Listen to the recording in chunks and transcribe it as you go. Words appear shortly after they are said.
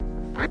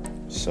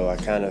So I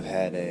kind of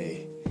had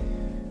a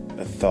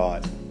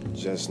thought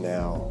just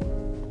now,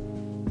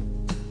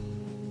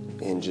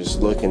 and just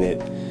looking at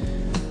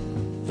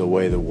the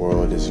way the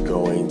world is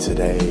going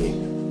today,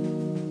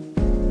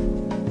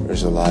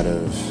 there's a lot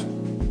of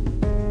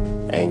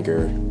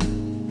anger,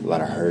 a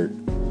lot of hurt,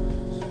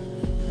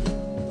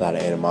 a lot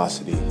of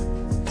animosity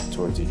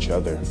towards each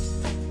other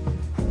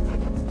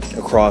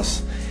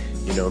across,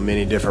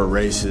 many different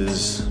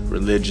races,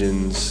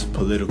 religions,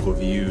 political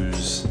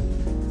views.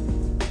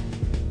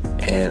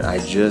 And I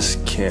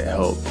just can't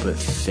help but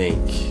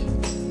think,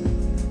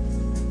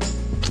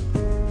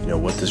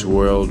 what this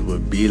world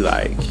would be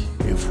like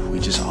if we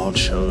just all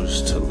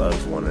chose to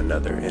love one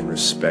another and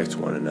respect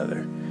one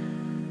another,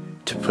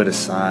 to put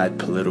aside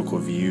political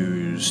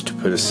views, to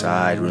put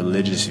aside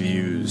religious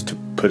views, to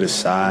put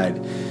aside,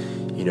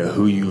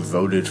 who you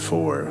voted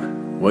for,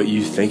 what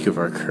you think of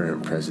our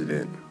current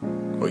president,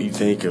 what you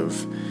think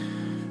of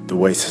the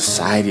way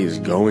society is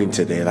going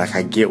today. Like,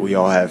 I get we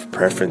all have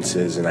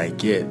preferences, and I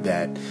get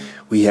that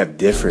we have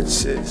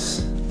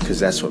differences because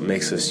that's what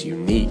makes us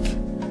unique.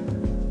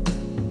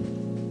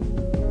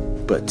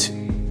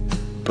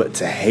 But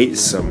to hate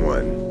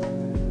someone,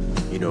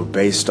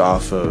 based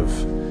off of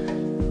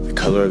the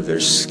color of their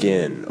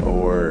skin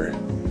or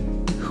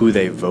who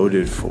they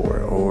voted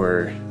for,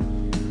 or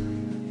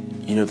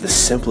the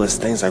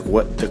simplest things like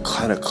what the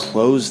kind of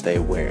clothes they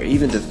wear,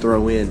 even to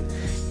throw in,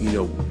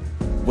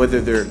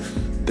 whether they're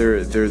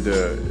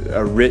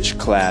a rich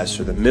class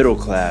or the middle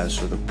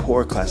class or the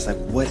poor class, like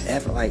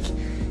whatever, like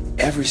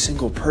every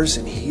single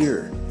person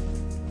here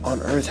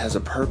on earth has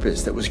a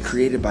purpose that was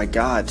created by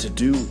God to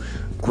do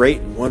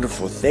great and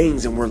wonderful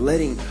things, and we're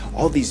letting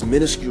all these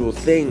minuscule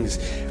things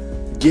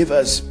give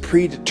us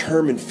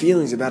predetermined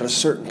feelings about a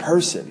certain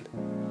person.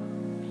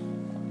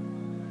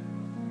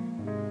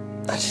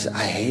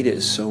 I hate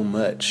it so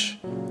much.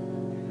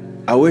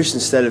 I wish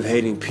instead of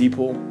hating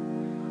people,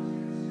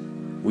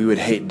 we would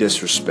hate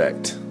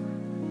disrespect.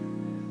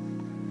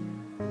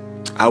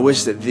 I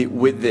wish that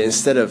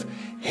instead of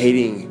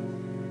hating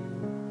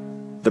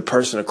the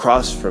person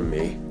across from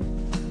me,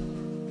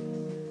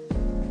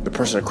 the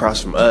person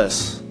across from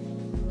us,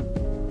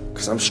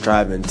 because I'm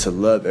striving to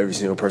love every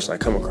single person I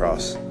come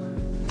across,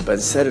 but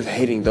instead of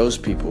hating those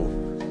people,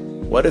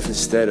 what if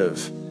instead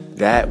of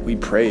that we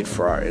prayed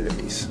for our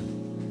enemies?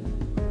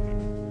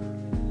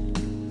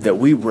 That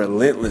we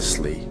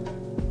relentlessly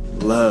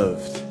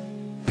loved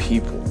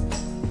people.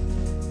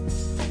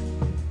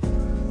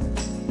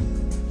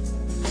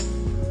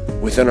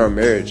 Within our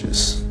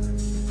marriages,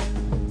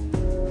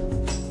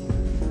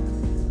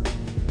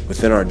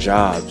 within our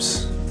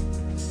jobs,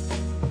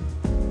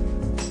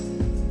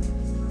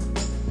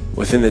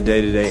 within the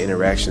day-to-day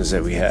interactions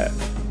that we have.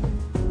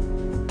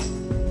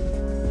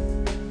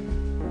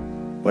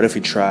 What if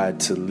we tried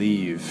to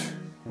leave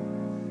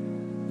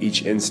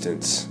each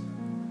instance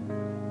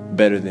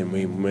better than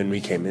when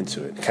we came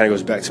into it? It kind of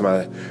goes back to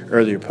my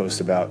earlier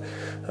post about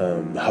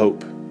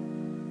hope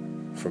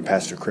from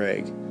Pastor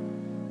Craig.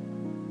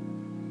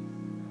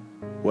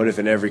 What if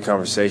in every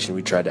conversation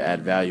we tried to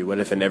add value? What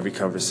if in every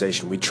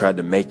conversation we tried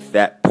to make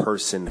that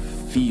person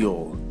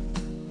feel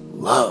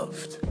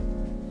loved?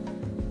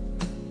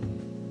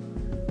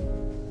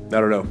 I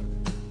don't know.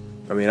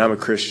 I mean, I'm a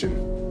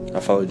Christian. I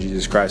follow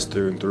Jesus Christ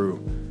through and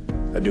through.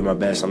 I do my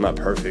best. I'm not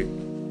perfect.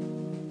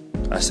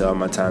 I still have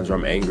my times where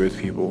I'm angry with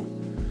people.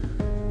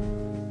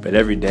 But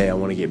every day I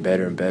want to get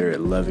better and better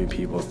at loving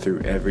people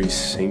through every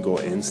single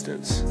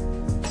instance.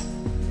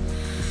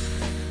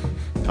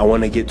 I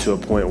want to get to a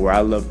point where I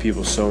love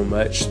people so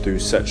much through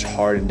such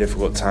hard and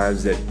difficult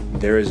times that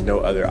there is no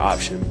other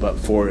option but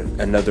for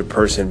another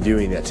person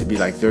viewing that to be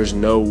like, there's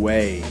no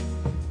way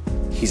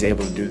he's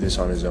able to do this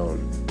on his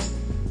own.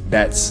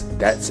 That's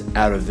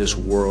out of this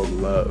world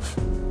love.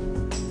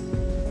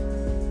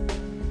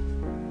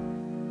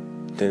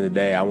 At the end of the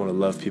day, I want to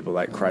love people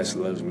like Christ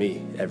loves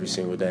me every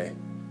single day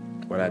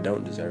when I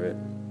don't deserve it.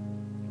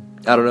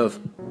 I don't know.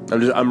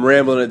 I'm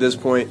rambling at this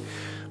point,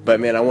 but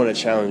man, I want to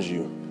challenge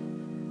you.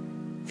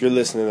 If you're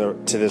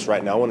listening to this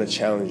right now, I want to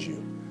challenge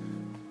you.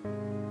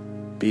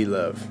 Be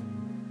love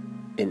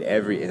in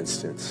every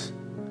instance.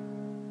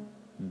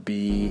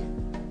 Be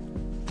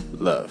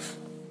love.